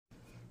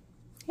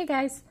Hey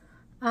guys,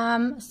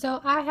 so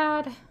I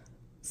had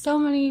so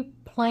many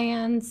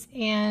plans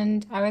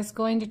and I was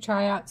going to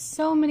try out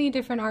so many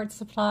different art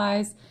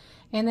supplies,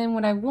 and then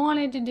what I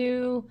wanted to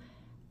do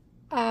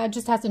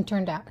just hasn't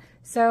turned out.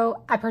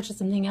 So I purchased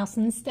something else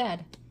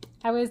instead.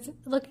 I was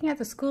looking at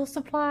the school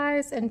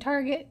supplies in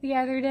Target the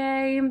other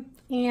day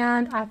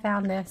and I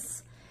found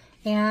this,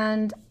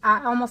 and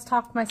I almost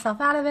talked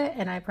myself out of it,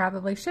 and I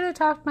probably should have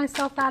talked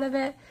myself out of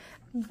it,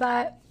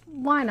 but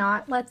why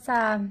not? Let's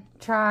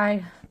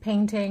try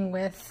painting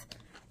with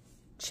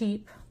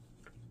cheap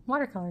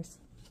watercolors.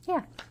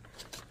 Yeah.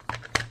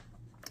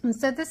 And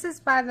so this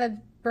is by the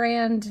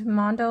brand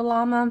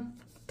MondoLlama.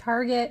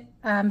 Target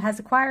has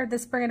acquired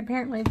this brand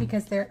apparently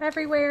because they're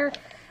everywhere,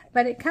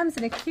 but it comes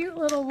in a cute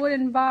little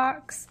wooden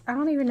box. I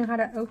don't even know how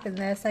to open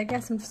this. I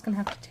guess I'm just gonna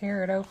have to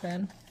tear it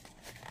open.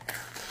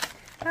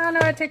 I don't know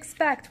what to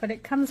expect, but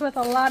it comes with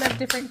a lot of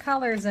different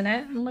colors in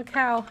it, and look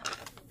how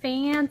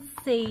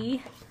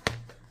fancy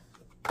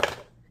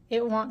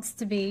it wants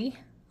to be.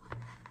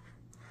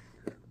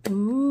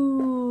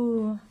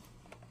 Ooh.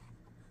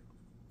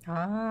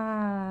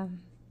 Ah.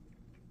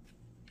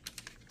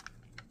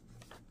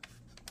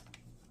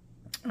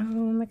 Oh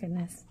my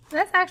goodness.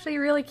 That's actually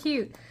really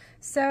cute.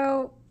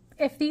 So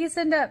if these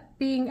end up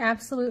being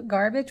absolute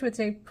garbage, which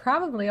they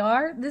probably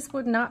are, this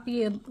would not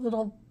be a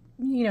little,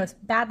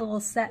 bad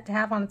little set to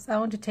have on its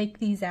own, to take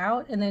these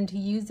out and then to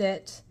use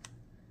it.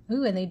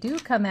 Ooh, and they do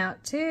come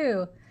out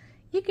too.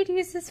 You could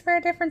use this for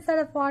a different set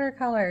of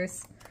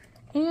watercolors.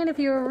 And if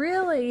you were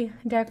really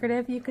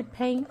decorative, you could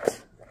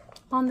paint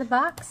on the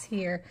box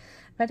here.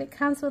 But it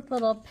comes with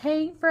little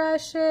paint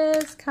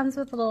brushes, comes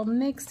with a little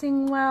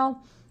mixing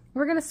well.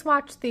 We're gonna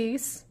swatch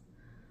these,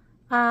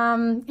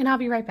 and I'll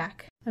be right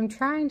back. I'm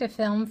trying to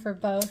film for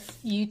both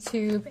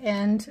YouTube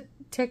and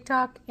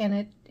TikTok, and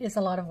it is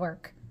a lot of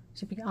work,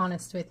 to be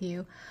honest with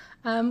you.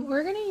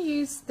 We're gonna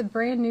use the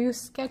brand new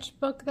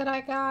sketchbook that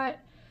I got,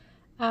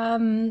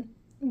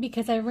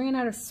 because I ran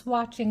out of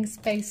swatching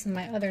space in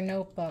my other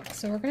notebook.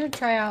 So we're going to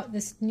try out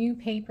this new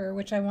paper,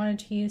 which I wanted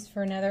to use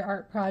for another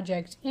art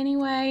project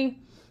anyway.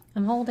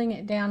 I'm holding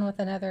it down with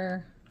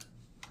another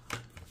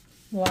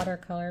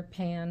watercolor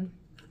pan.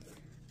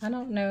 I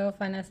don't know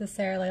if I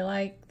necessarily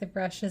like the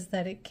brushes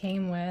that it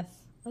came with.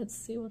 Let's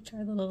see, we'll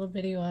try the little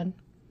bitty one.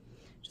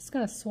 Just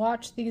going to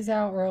swatch these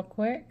out real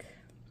quick.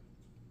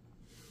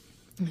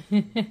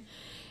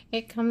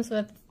 It comes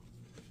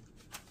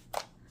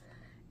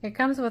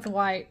with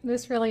white.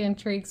 This really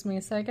intrigues me,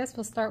 so I guess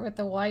we'll start with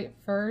the white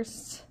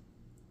first.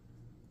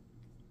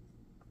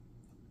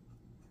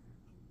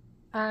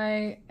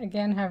 I,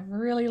 again, have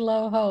really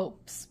low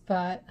hopes,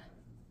 but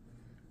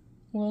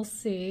we'll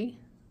see.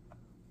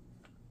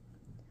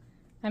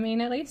 I mean,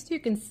 at least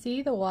you can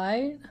see the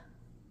white.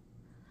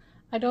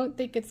 I don't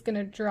think it's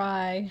gonna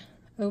dry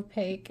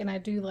opaque, and I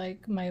do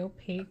like my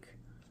opaque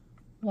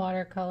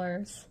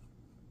watercolors.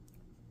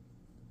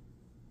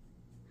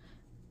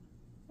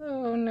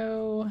 Oh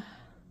no.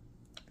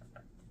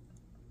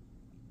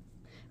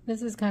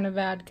 This is kind of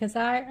bad because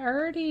I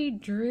already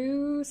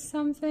drew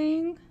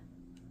something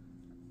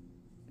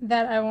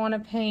that I want to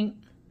paint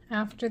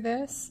after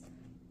this,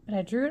 but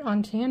I drew it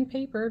on tan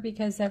paper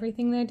because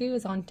everything they do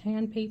is on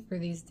tan paper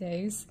these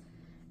days.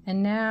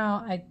 And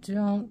now I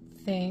don't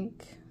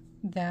think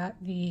that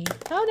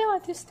oh no, I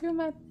just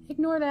threw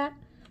ignore that.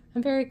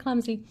 I'm very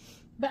clumsy.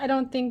 But I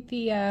don't think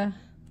the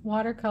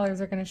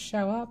watercolors are going to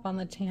show up on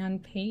the tan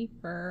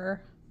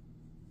paper.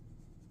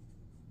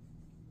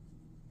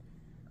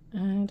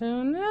 I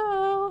don't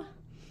know.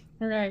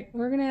 All right,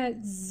 we're gonna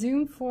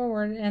zoom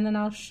forward and then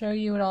I'll show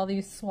you what all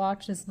these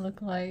swatches look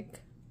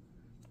like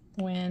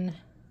when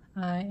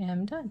I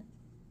am done.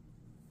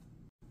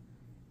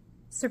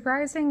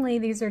 Surprisingly,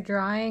 these are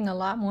drying a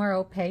lot more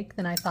opaque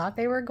than I thought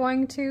they were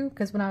going to,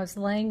 because when I was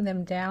laying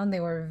them down, they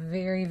were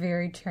very,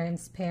 very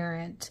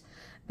transparent.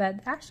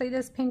 But actually,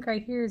 this pink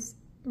right here is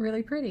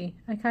really pretty.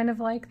 I kind of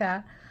like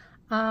that.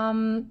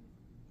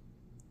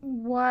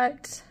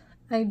 What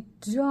I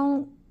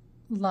don't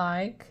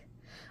like,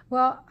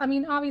 well, I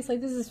mean, obviously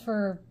this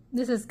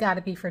has got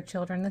to be for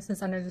children. This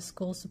is under the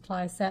school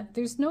supply set.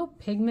 There's no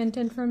pigment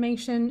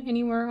information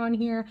anywhere on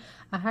here.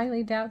 I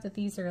highly doubt that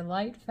these are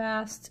light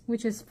fast,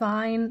 which is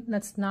fine.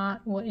 That's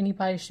not what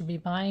anybody should be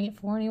buying it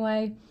for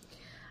anyway.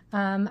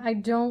 I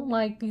don't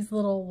like these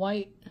little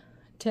white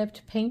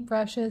tipped paint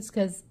brushes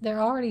because they're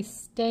already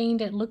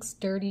stained. It looks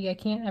dirty. I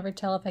can't ever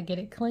tell if I get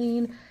it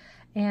clean.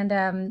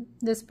 And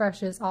this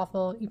brush is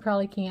awful. You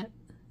probably can't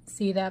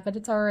see that, but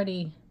it's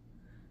already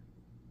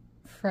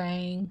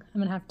fraying.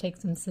 I'm gonna have to take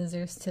some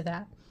scissors to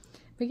that.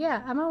 But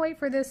yeah, I'm gonna wait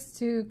for this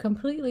to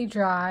completely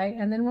dry,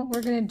 and then what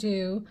we're gonna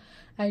do,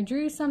 I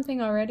drew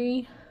something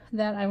already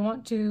that I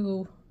want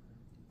to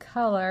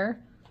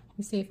color. Let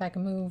me see if I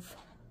can move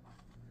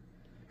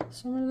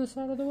some of this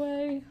out of the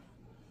way.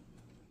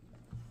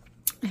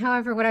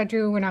 However, what I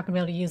drew, we're not gonna be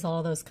able to use all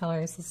of those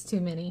colors. It's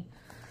too many.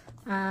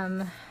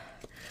 But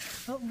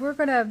we're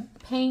gonna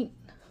paint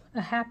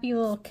a happy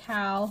little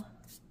cow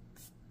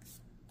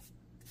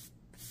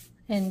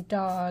and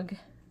dog,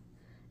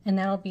 and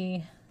that'll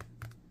be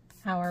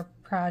our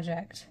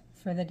project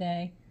for the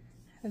day.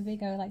 I have a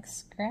big like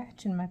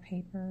scratch in my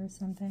paper or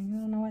something. I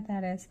don't know what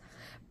that is.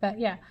 But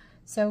yeah,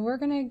 so we're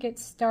gonna get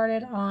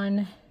started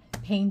on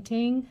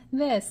painting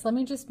this. Let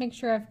me just make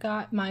sure I've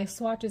got my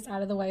swatches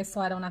out of the way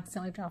so I don't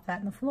accidentally drop that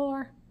in the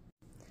floor.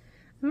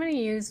 I'm gonna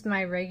use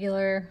my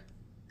regular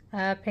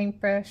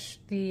paintbrush.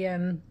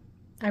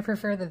 I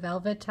prefer the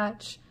Velvet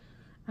Touch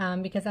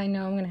because I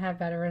know I'm gonna have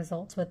better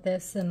results with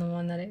this than the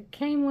one that it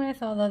came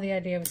with, although the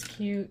idea was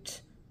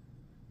cute.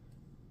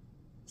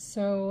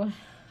 So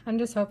I'm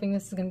just hoping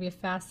this is going to be a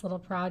fast little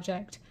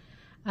project.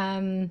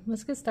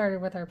 Let's get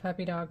started with our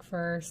puppy dog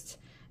first.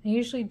 I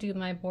usually do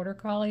my border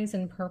collies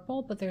in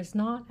purple, but there's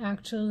not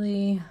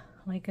actually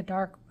like a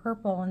dark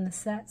purple in the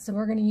set, so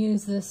we're going to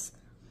use this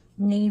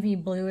navy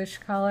bluish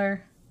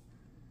color.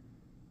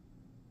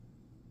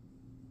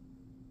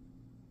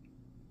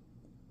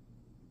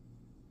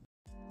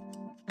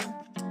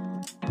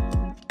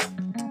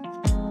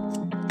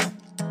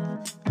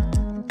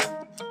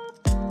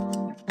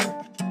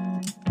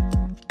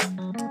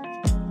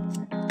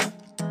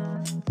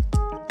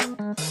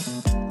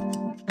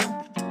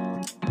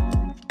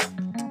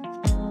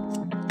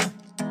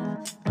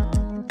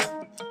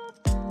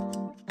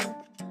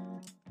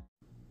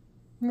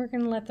 We're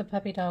going to let the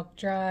puppy dog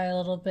dry a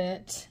little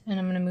bit, and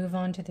I'm going to move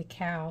on to the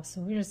cow.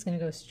 So we're just going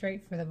to go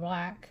straight for the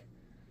black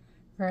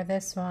for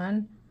this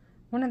one.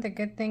 One of the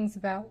good things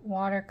about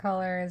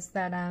watercolor is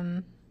that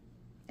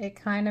it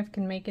kind of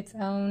can make its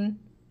own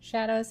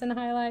shadows and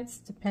highlights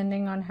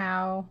depending on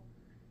how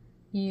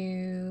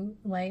you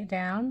lay it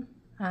down.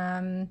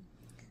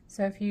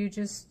 So if you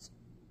just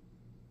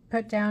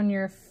put down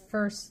your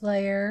first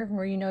layer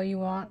where you know you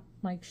want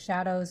like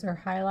shadows or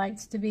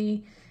highlights to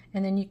be,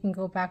 and then you can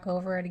go back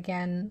over it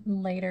again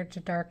later to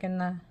darken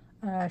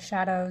the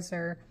shadows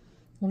or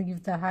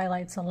leave the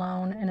highlights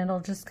alone, and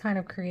it'll just kind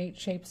of create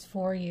shapes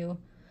for you.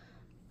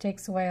 It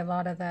takes away a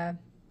lot of the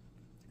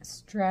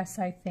stress,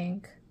 I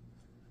think,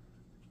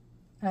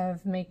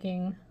 of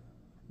making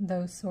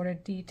those sort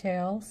of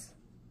details.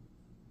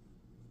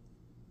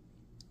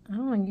 I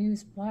don't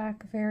use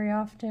black very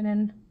often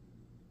in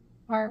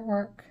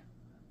artwork,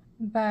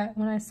 but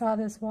when I saw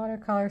this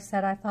watercolor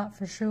set, I thought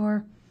for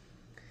sure,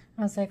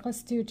 I was like,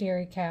 let's do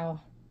dairy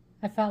cow.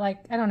 I felt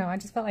like, I don't know, I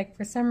just felt like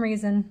for some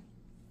reason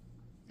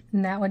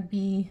that would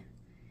be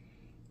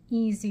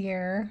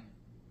easier.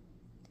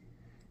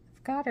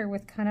 I've got her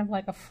with kind of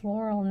like a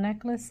floral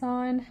necklace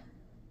on.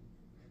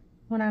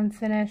 When I'm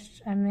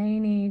finished, I may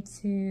need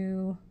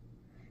to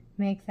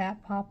make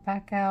that pop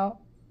back out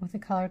with a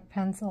colored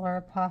pencil or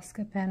a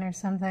Posca pen or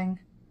something.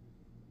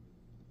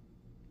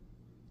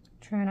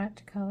 Try not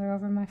to color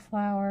over my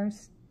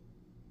flowers.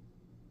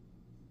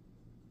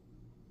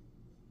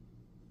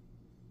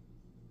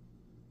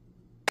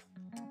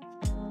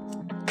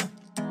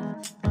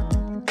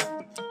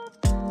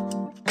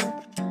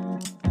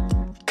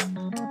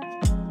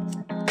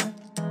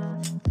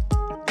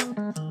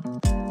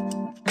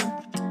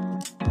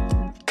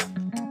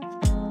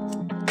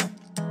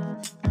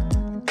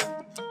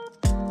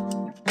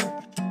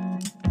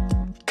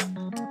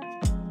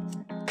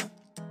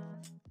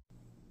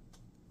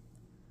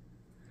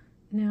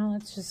 Now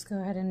let's just go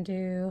ahead and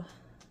do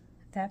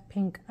that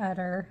pink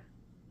udder.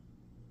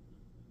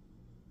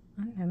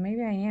 I don't know,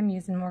 maybe I am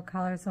using more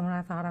colors than what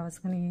I thought I was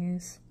going to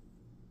use.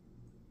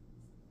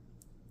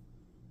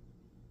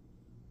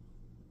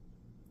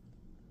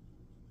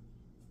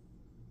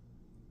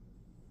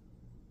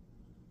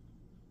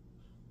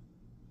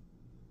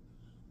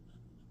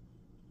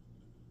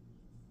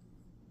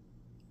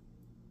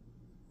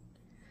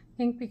 I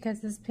think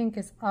because this pink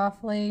is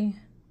awfully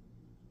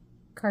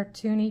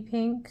cartoony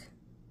pink,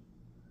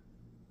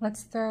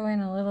 let's throw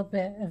in a little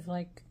bit of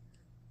like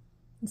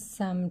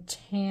some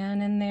tan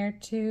in there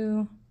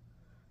too,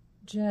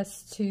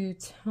 just to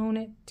tone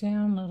it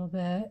down a little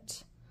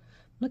bit.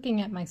 Looking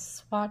at my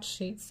swatch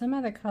sheet, some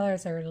of the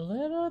colors are a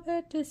little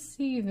bit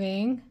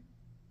deceiving.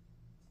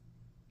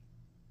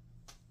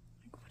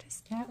 Like, what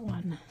is that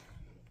one?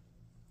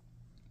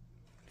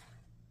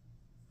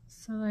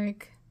 So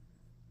like,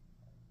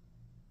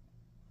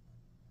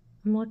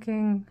 I'm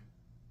looking,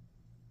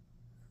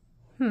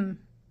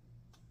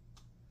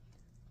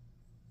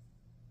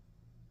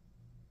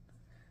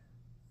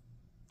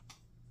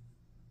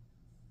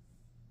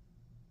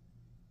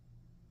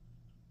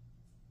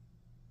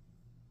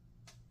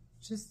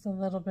 just a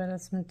little bit of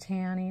some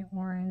tanny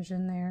orange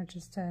in there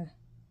just to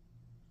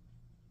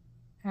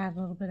add a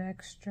little bit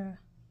extra.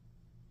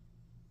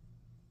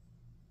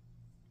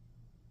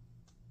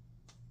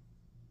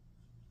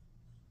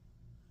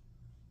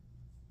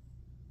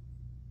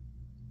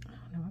 I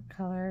don't know what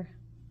color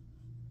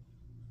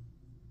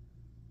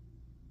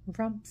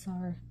rumps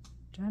are.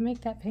 Did I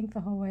make that pink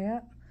the whole way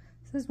up?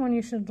 This is one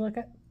you should look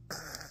at.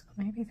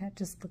 Maybe that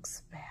just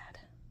looks bad.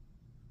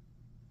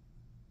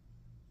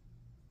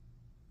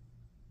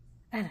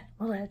 I don't know,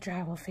 we'll let it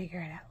dry, we'll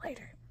figure it out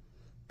later.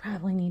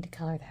 Probably need to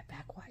color that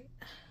back white.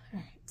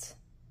 Alright.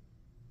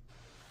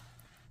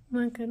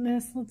 My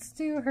goodness, let's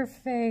do her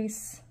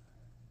face.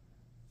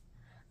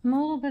 I'm a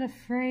little bit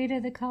afraid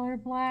of the color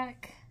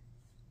black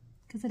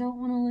because I don't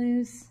want to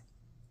lose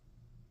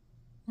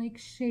like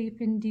shape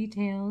and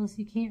details.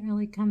 You can't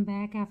really come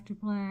back after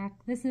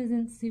black. This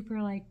isn't super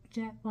like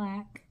jet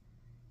black,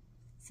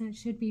 so it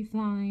should be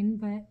fine,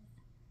 but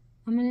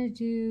I'm gonna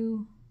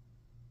do,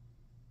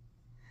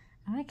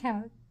 I like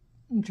how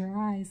it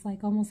dries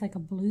like almost like a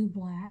blue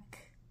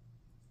black,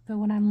 but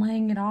when I'm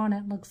laying it on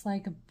it looks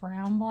like a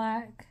brown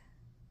black.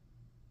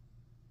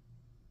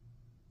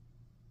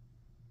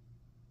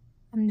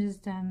 I'm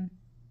just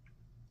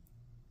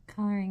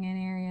coloring in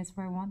areas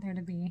where I want there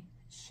to be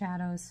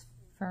shadows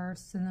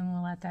first, and then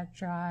we'll let that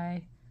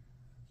dry.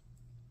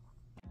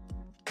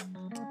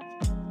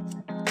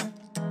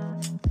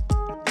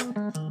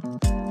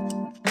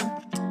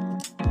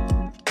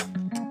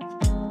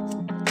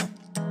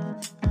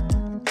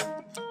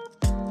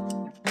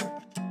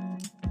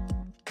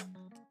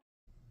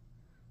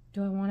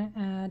 Do I want to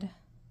add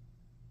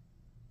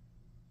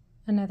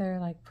another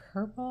like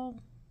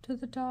purple to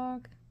the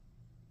dog?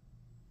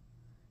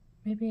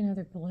 Maybe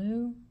another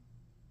blue?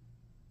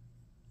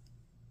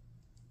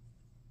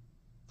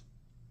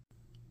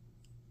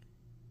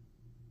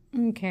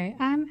 Okay,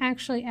 I'm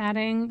actually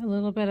adding a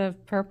little bit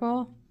of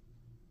purple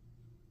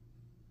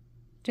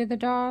to the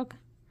dog.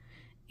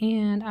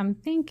 And I'm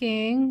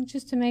thinking,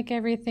 just to make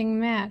everything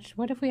match,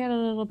 what if we add a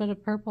little bit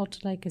of purple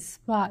to like his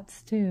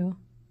spots too?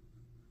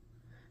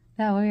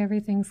 That way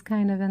everything's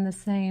kind of in the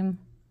same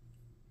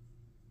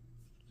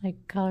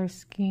like color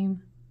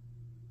scheme.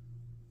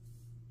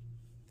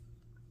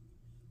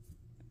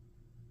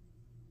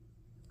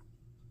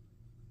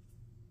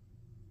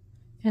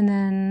 And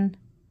then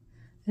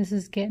this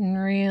is getting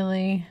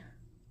really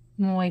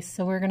moist,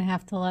 so we're gonna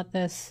have to let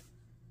this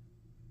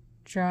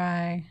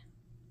dry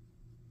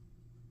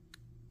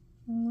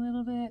a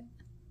little bit.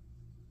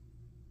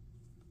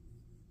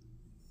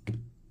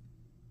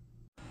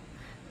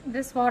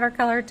 This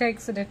watercolor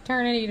takes an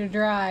eternity to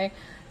dry,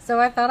 so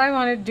I thought I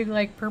wanted to do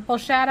like purple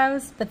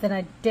shadows, but then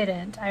I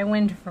didn't. I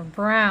went for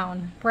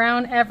brown.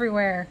 Brown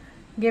everywhere.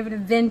 Give it a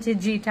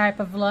vintagey type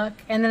of look,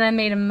 and then I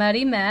made a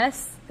muddy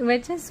mess,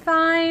 which is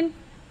fine.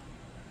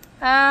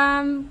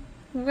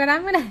 What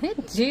I'm gonna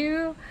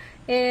do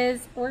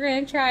is we're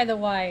gonna try the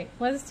white.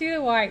 Let's do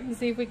the white and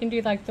see if we can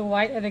do like the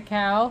white of the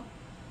cow.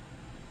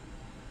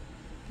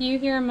 You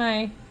hear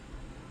my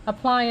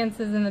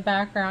appliances in the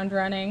background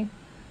running.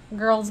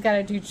 Girl's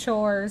gotta do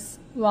chores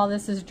while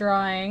this is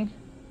drying.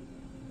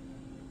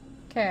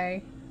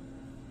 Okay.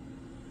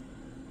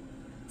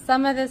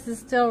 Some of this is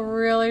still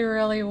really,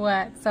 really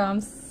wet, so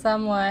I'm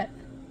somewhat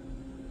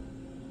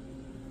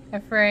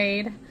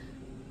afraid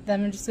that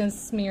I'm just gonna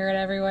smear it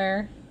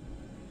everywhere.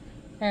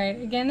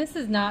 Alright, again, this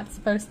is not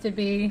supposed to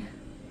be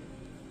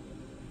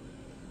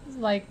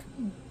like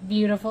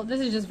beautiful. This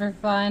is just for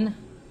fun.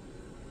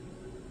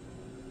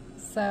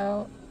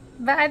 So,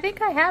 but I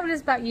think I have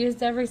just about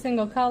used every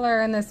single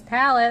color in this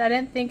palette. I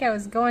didn't think I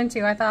was going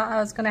to. I thought I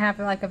was going to have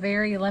like a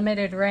very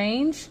limited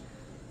range.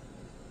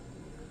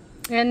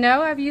 And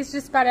no, I've used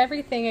just about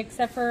everything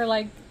except for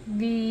like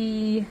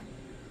the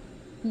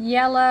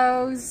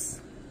yellows.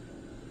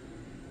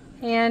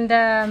 And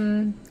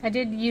I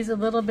did use a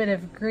little bit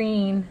of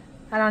green.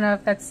 I don't know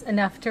if that's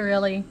enough to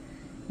really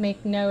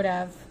make note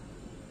of.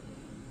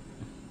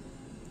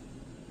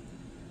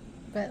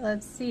 But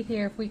let's see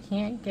here if we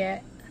can't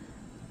get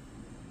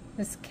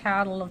this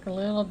cow to look a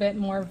little bit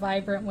more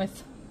vibrant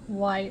with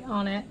white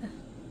on it.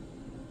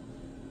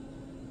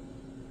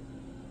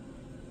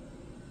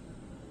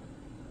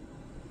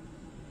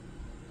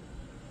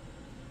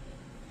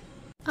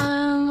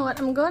 What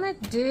I'm gonna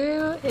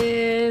do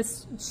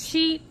is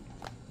cheat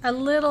a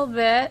little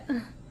bit.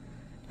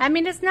 I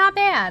mean, it's not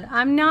bad.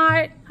 I'm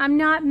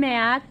not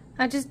mad.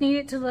 I just need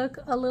it to look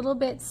a little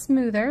bit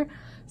smoother.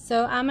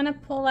 So I'm gonna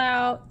pull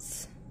out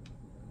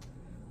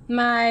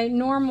my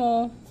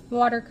normal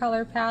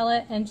watercolor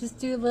palette and just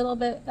do a little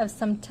bit of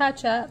some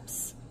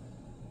touch-ups.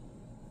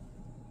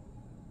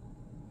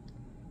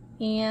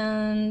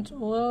 And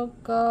we'll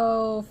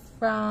go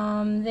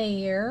from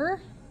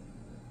there.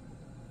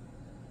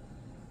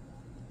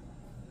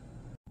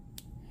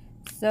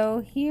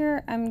 So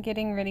here I'm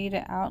getting ready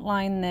to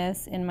outline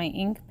this in my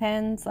ink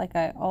pens like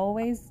I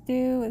always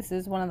do. This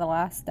is one of the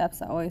last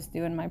steps I always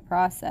do in my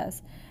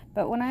process.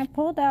 But when I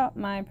pulled out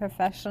my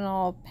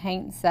professional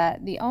paint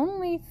set, the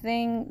only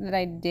thing that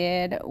I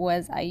did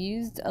was I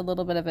used a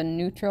little bit of a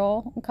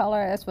neutral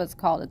color. That's what it's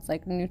called. It's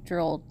like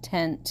neutral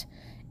tint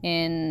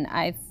in,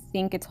 I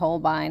think it's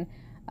holbein,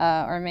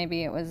 or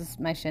maybe it was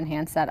my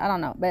shinhan set. I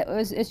don't know, but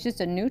it's just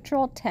a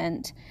neutral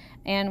tint.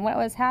 And what I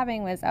was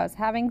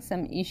having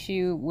some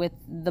issue with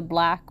the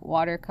black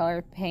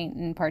watercolor paint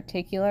in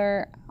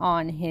particular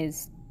on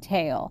his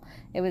tail.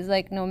 It was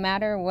like no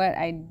matter what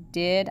I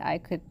did, I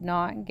could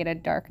not get a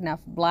dark enough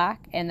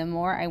black, and the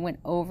more I went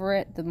over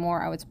it, the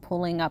more I was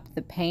pulling up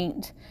the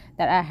paint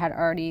that I had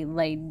already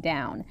laid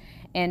down,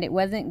 and it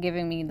wasn't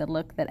giving me the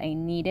look that I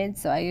needed.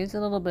 So I used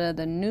a little bit of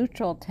the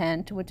neutral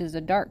tint, which is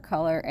a dark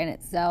color in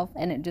itself,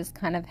 and it just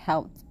kind of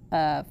helped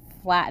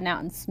flatten out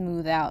and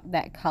smooth out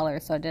that color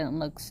so it didn't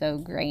look so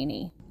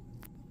grainy.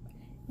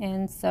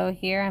 And so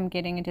here I'm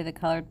getting into the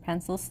colored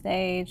pencil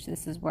stage.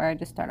 This is where I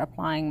just start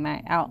applying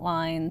my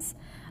outlines.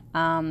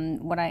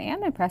 What I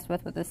am impressed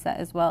with this set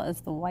as well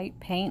is the white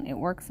paint. It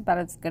works about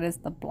as good as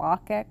the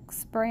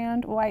Blockx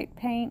brand white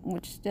paint,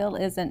 which still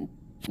isn't,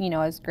 you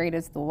know, as great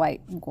as the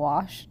white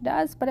gouache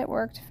does, but it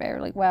worked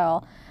fairly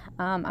well.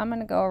 I'm going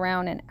to go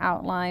around and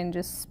outline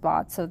just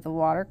spots of the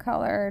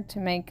watercolor to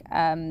make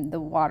the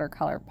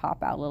watercolor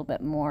pop out a little bit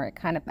more. It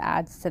kind of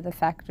adds to the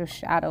effect of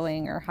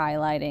shadowing or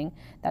highlighting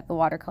that the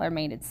watercolor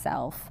made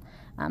itself.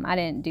 I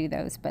didn't do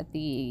those, but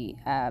the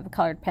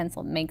colored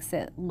pencil makes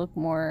it look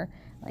more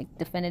like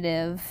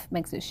definitive,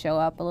 makes it show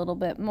up a little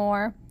bit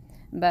more.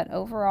 But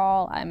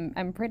overall,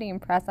 I'm pretty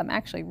impressed. I'm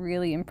actually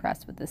really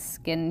impressed with the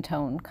skin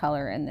tone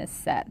color in this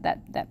set.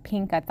 That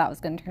pink I thought was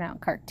going to turn out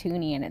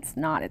cartoony, and it's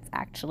not. It's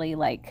actually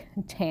like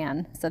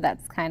tan, so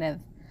that's kind of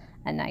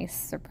a nice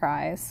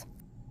surprise.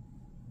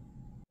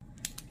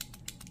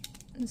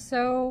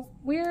 So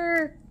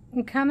we're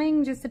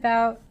coming just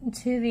about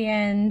to the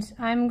end.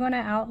 I'm going to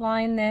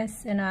outline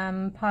this in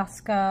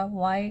Posca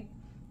white,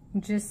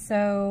 just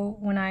so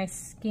when I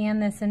scan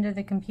this into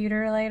the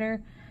computer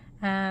later,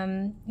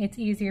 it's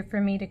easier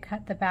for me to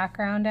cut the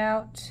background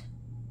out.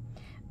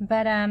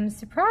 But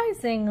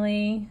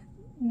surprisingly,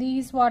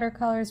 these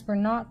watercolors were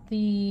not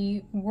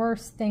the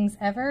worst things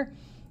ever.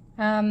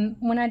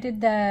 When I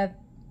did the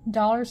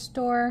dollar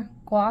store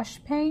gouache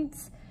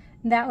paints,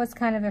 that was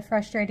kind of a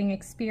frustrating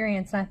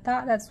experience, and I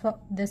thought that's what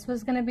this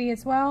was going to be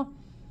as well.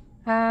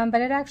 But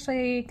it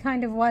actually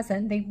kind of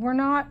wasn't. They were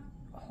not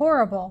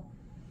horrible.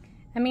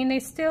 I mean, they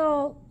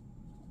still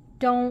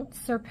don't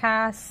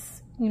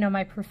surpass, you know,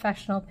 my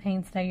professional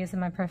paints that I use in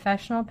my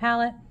professional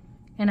palette.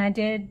 And I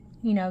did,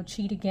 you know,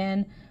 cheat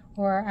again,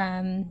 or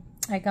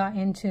I got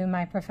into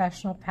my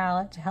professional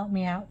palette to help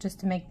me out just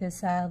to make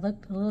this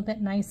look a little bit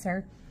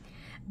nicer.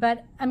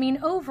 But I mean,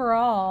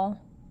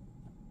 overall,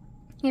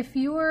 if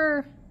you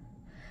were,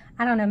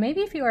 I don't know,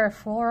 maybe if you were a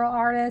floral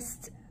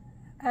artist,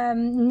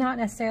 not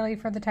necessarily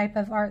for the type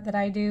of art that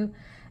I do,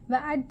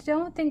 but I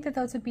don't think that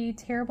those would be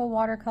terrible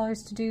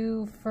watercolors to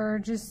do for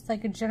just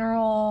like a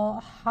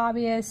general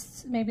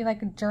hobbyist, maybe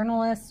like a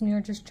journalist, and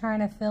you're just trying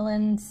to fill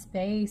in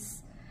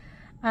space.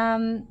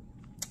 The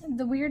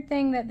weird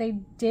thing that they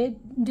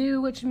did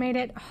do, which made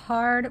it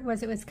hard,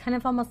 was it was kind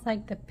of almost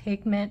like the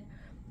pigment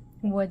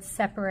would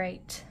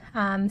separate.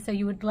 So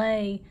you would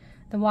lay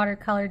the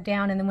watercolor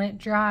down, and then when it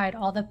dried,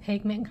 all the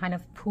pigment kind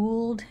of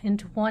pooled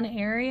into one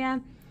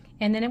area,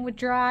 and then it would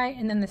dry,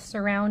 and then the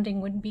surrounding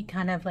would be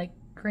kind of like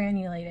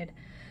granulated,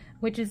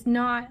 which is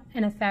not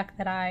an effect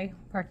that I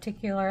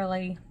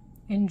particularly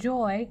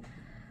enjoy.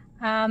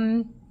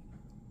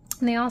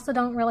 They also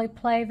don't really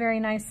play very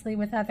nicely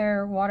with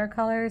other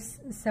watercolors,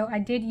 so I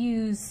did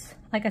use,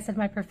 like I said,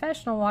 my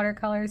professional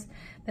watercolors,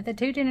 but the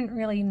two didn't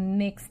really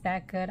mix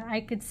that good. I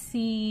could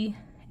see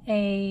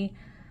a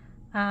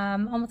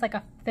almost like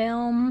a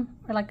film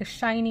or like a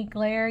shiny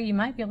glare. You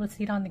might be able to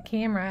see it on the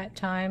camera at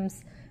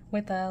times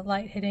with the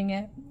light hitting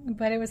it,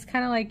 but it was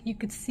kind of like you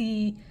could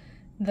see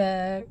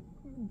the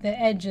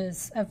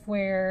edges of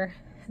where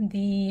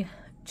the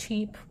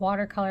cheap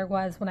watercolor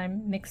was when I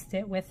mixed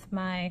it with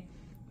my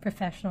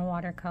professional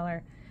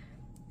watercolor.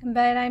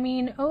 But I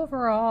mean,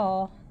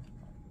 overall,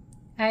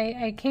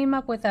 I came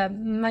up with a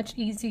much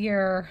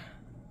easier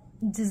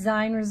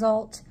design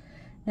result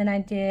than I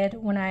did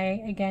when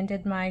I again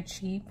did my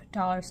cheap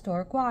dollar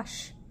store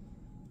gouache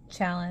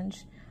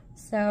challenge.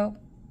 So,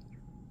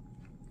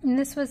 and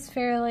this was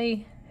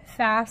fairly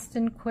fast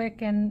and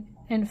quick and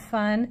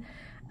fun.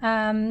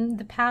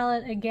 The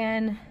palette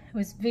again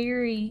was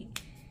very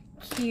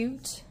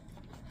cute.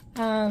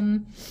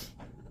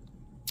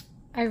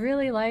 I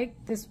really like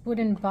this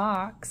wooden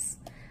box.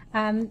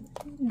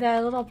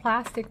 The little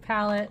plastic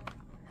palette,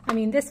 I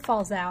mean, this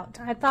falls out.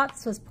 I thought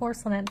this was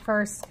porcelain at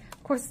first.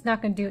 Of course, it's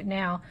not going to do it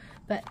now,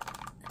 but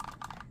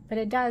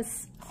it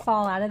does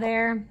fall out of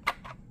there.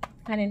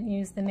 I didn't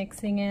use the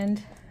mixing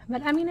end,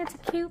 but I mean, it's a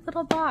cute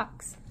little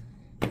box.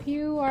 If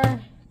you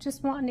are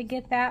just wanting to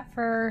get that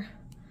for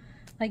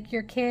like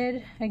your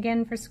kid,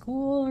 again for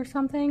school or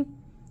something,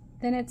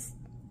 then it's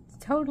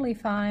totally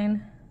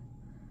fine.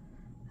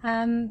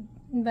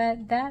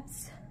 But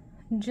that's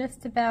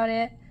just about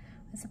it.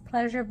 It's a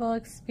pleasurable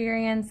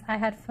experience. I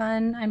had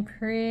fun. I'm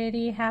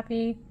pretty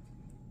happy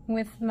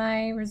with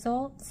my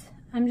results.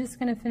 I'm just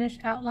going to finish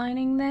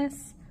outlining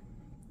this,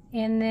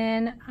 and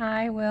then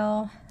I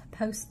will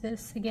post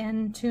this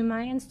again to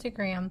my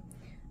Instagram.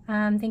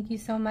 Thank you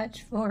so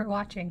much for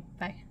watching.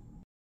 Bye.